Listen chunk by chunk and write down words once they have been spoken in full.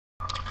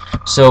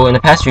So in the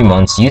past few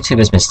months, YouTube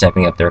has been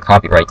stepping up their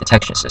copyright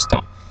detection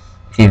system.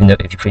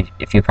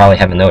 If you probably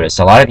haven't noticed,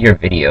 a lot of your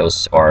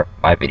videos, or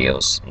my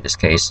videos in this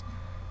case,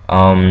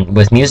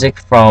 with music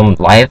from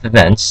live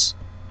events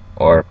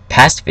or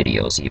past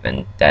videos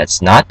even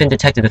that's not been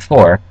detected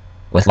before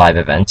with live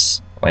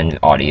events when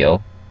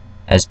audio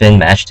has been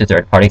matched to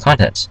third-party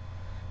content.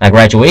 My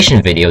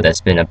graduation video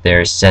that's been up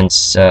there since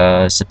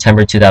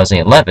September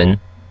 2011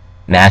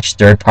 matched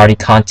third-party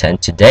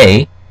content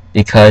today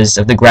because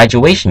of the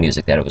graduation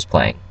music that it was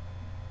playing.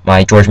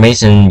 My George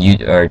Mason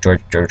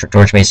University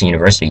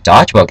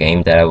dodgeball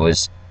game that I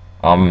was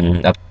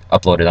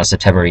uploaded on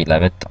September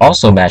 11th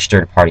also matched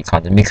third-party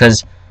content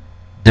because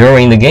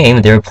during the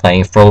game they were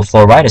playing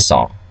Florida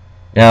song.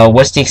 Now,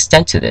 what's the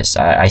extent to this?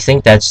 I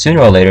think that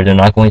sooner or later they're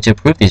not going to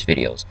approve these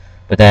videos,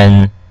 but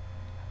then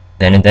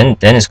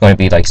it's going to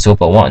be like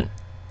SOPA 1.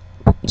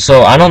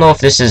 So I don't know if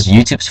this is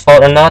YouTube's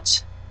fault or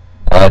not.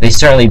 They've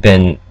certainly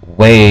been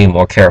way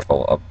more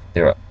careful of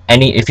their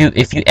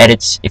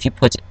if you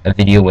put a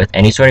video with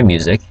any sort of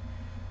music,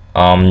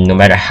 no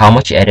matter how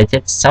much you edit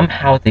it,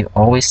 somehow they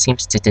always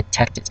seems to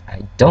detect it.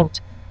 I don't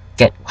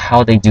get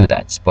how they do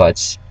that,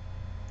 but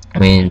I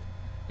mean,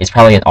 it's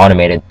probably an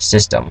automated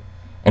system,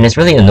 and it's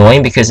really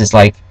annoying because it's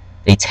like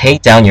they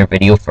take down your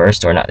video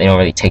first, or not. They don't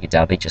really take it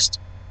down. They just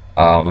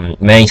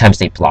many times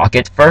they block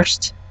it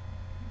first,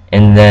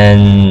 and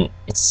then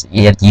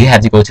you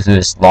have to go through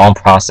this long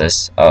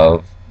process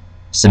of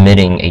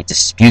submitting a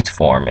dispute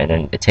form, and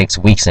then it takes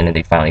weeks, and then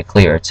they finally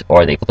clear it,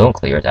 or they don't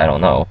clear it. I don't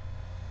know,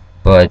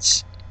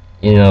 but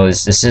you know,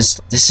 this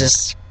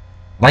is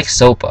like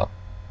SOPA.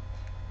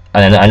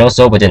 And I know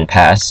SOPA didn't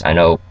pass. I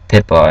know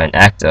PIPA and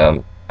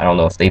ACTA. I don't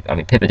know if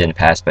PIPA didn't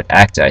pass, but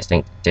ACTA I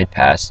think did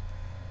pass.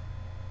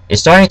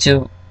 It's starting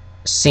to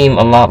seem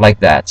a lot like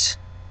that,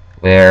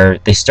 where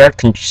they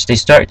start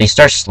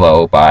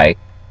slow by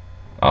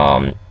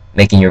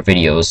making your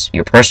videos,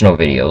 your personal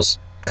videos,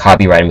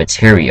 copyrighted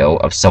material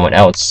of someone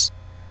else.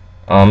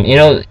 You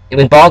know,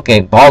 in ball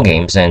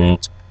games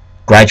and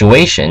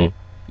graduation,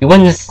 you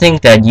wouldn't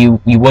think that you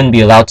wouldn't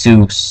be allowed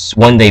to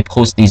one day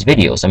post these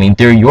videos. I mean,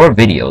 they're your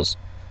videos.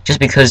 Just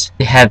because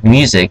they have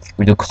music,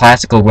 we do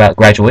classical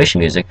graduation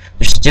music,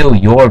 they're still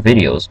your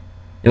videos.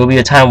 There will be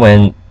a time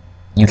when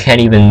you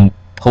can't even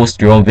post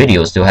your own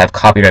videos. They'll have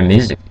copyright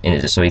music in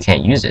it, so you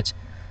can't use it.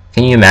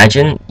 Can you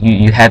imagine?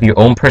 You have your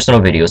own personal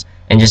videos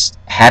and just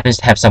happens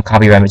to have some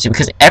copyright material,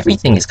 because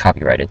everything is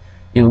copyrighted.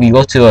 You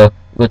go to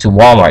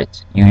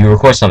Walmart, you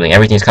record something,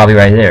 everything's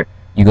copyrighted there.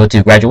 You go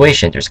to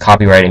graduation, there's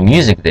copyrighted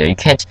music there. You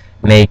can't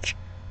make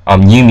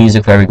new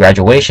music for every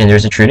graduation.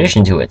 There's a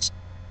tradition to it.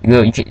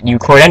 You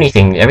record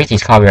anything,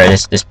 everything's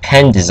copyrighted. This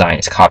pen design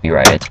is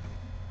copyrighted.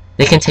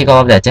 They can take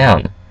all of that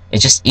down.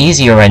 It's just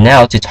easier right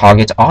now to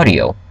target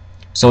audio.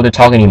 So they're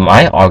targeting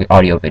my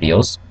audio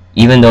videos,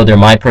 even though they're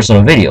my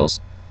personal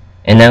videos.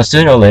 And now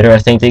sooner or later, I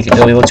think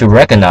they'll be able to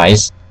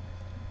recognize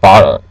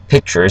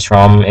pictures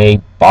from a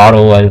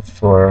bottle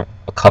for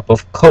a cup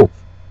of Coke.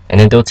 And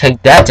then they'll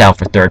take that down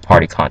for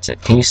third-party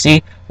content. Can you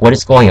see what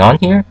is going on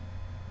here?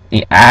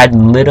 They add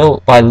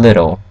little by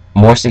little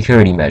more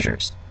security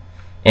measures.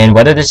 And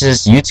whether this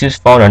is YouTube's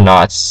fault or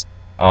not,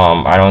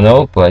 I don't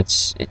know,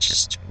 but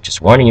it's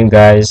just warning you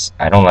guys.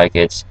 I don't like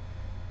it.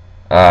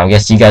 I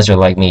guess you guys are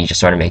like me. You just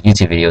sort of make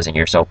YouTube videos and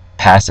you're so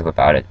passive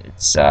about it.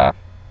 It's I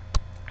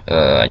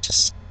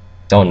just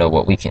don't know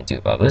what we can do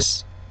about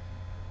this.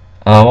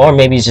 Or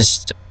maybe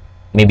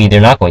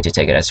they're not going to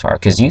take it as far,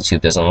 because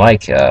YouTube doesn't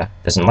like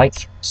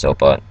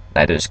SOPA.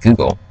 Neither does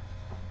Google.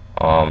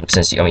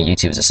 Since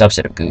YouTube is a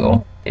subset of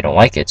Google, they don't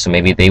like it, so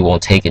maybe they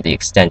won't take it the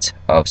extent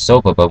of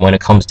SOPA. But when it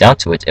comes down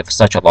to it, if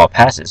such a law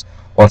passes,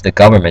 or if the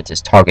government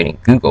is targeting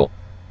Google,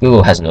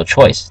 Google has no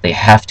choice. They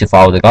have to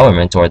follow the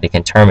government, or they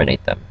can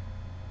terminate them.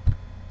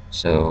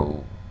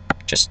 So,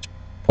 just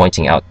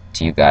pointing out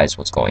to you guys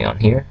what's going on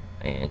here,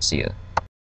 and see ya.